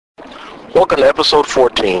Welcome to episode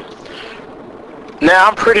 14. Now,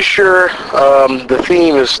 I'm pretty sure the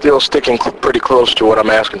theme is still sticking pretty close to what I'm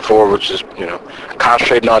asking for, which is,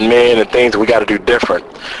 concentrating on men and things that we got to do different.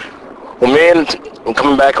 Well, men, I'm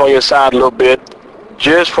coming back on your side a little bit,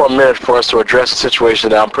 just for a minute for us to address a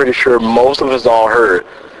situation that I'm pretty sure most of us all heard.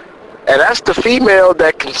 And that's the female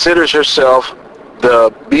that considers herself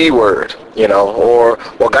the B word, or,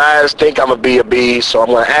 well, guys think I'm going to be a B, so I'm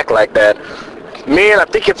going to act like that. Men, I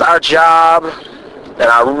think it's our job, and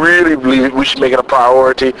I really believe we should make it a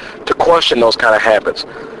priority to question those kind of habits.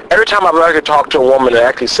 Every time I've ever talked to a woman that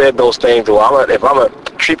actually said those things, well, if I'm going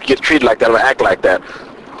to get treated like that, I'm going to act like that.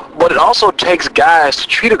 But it also takes guys to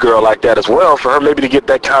treat a girl like that as well, for her maybe to get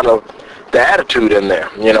that kind of the attitude in there.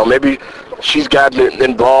 Maybe she's gotten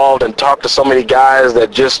involved and talked to so many guys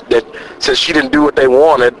that since she didn't do what they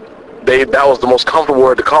wanted, that was the most comfortable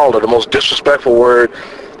word to call her, the most disrespectful word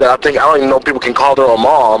that I don't even know if people can call their own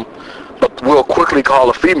mom, but we'll quickly call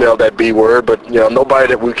a female that B word, but, nobody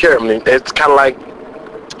that we care. I mean, it's kind of like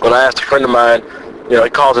when I asked a friend of mine, he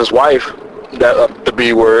calls his wife the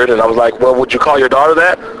B word, and I was like, well, would you call your daughter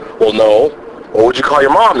that? Well, no. Or would you call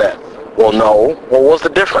your mom that? Well, no. Well, what's the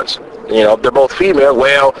difference? They're both female.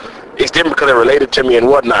 Well, it's different because they're related to me and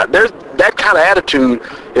whatnot. There's that kind of attitude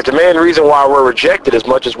is the main reason why we're rejected as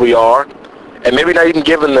much as we are, and maybe not even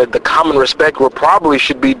given the common respect we probably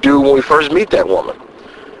should be due when we first meet that woman.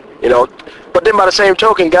 But then by the same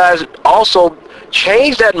token, guys, also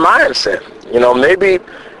change that mindset.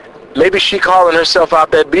 Maybe she calling herself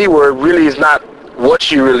out that B word really is not what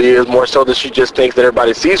she really is, more so that she just thinks that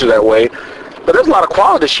everybody sees her that way. But there's a lot of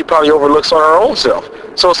qualities she probably overlooks on her own self.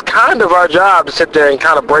 So it's kind of our job to sit there and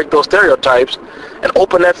kind of break those stereotypes and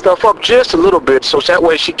open that stuff up just a little bit, so that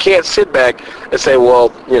way she can't sit back and say,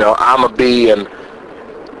 well, I'm a B and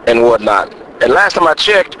whatnot. And last time I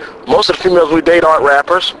checked, most of the females we date aren't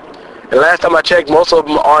rappers. And last time I checked, most of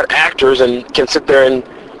them aren't actors and can sit there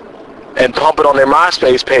and pump it on their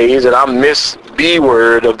MySpace page and I'm Miss B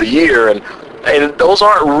word of the year. And those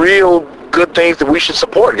aren't real good things that we should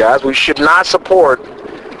support, guys. We should not support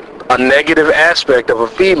a negative aspect of a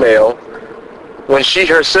female when she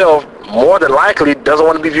herself more than likely doesn't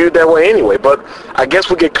want to be viewed that way anyway. But I guess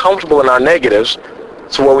we get comfortable in our negatives,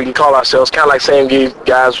 so what we can call ourselves, kind of like saying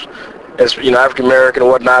guys as African American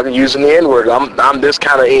and whatnot, using the N word. I'm this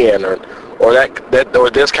kind of N, or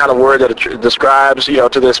this kind of word that describes to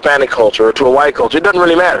the Hispanic culture or to a white culture. It doesn't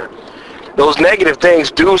really matter. Those negative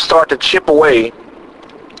things do start to chip away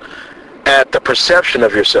at the perception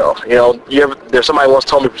of yourself. There's somebody once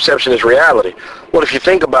told me perception is reality. Well, if you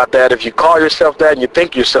think about that, if you call yourself that and you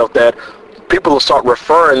think yourself that, people will start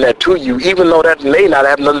referring that to you, even though that may not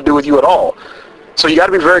have nothing to do with you at all. So you got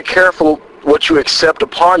to be very careful what you accept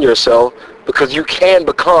upon yourself, because you can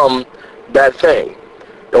become that thing.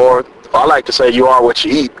 Or I like to say you are what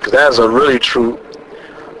you eat, because that's a really true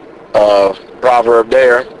proverb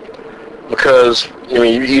there. Because you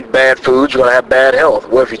eat bad foods, you're going to have bad health.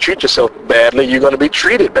 Well, if you treat yourself badly, you're going to be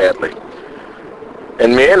treated badly.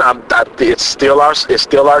 And men, it's still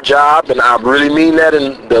our job, and I really mean that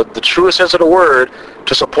in the truest sense of the word,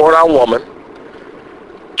 to support our woman.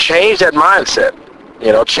 Change that mindset.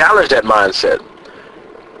 Challenge that mindset.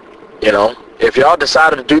 If y'all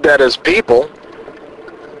decided to do that as people,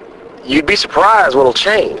 you'd be surprised what'll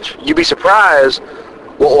change. You'd be surprised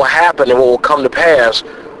what will happen and what will come to pass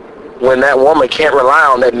when that woman can't rely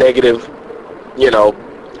on that negative,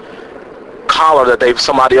 collar that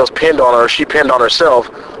somebody else pinned on her, or she pinned on herself.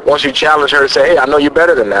 Once you challenge her and say, hey, I know you're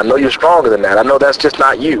better than that. I know you're stronger than that. I know that's just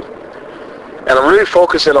not you. And I'm really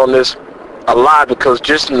focusing on this a lot because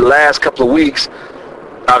just in the last couple of weeks,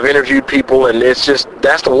 I've interviewed people, and it's just,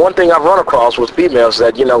 that's the one thing I've run across with females,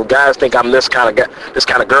 that, guys think I'm this kind of guy, this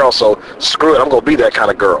kind of girl, so screw it, I'm going to be that kind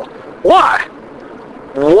of girl. Why?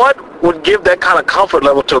 What would give that kind of comfort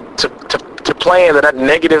level to playing that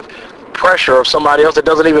negative pressure of somebody else that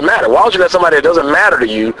doesn't even matter? Why would you let somebody that doesn't matter to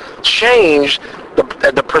you change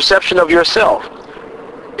the perception of yourself?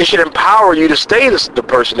 It should empower you to stay the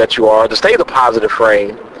person that you are, to stay the positive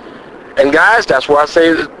frame. And guys, that's why I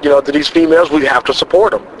say, to these females, we have to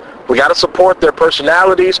support them. We got to support their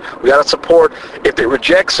personalities. We got to support, if they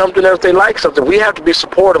reject something or if they like something, we have to be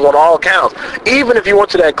supportive on all accounts. Even if you went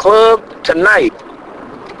to that club tonight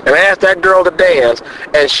and asked that girl to dance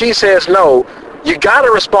and she says no, you got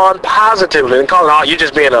to respond positively and call it, oh, you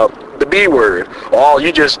just being the B word, or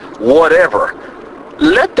you just whatever.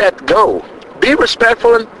 Let that go. Be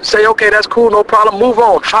respectful and say, okay, that's cool, no problem, move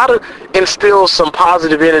on. Try to instill some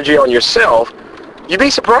positive energy on yourself. You'd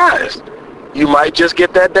be surprised. You might just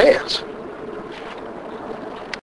get that dance.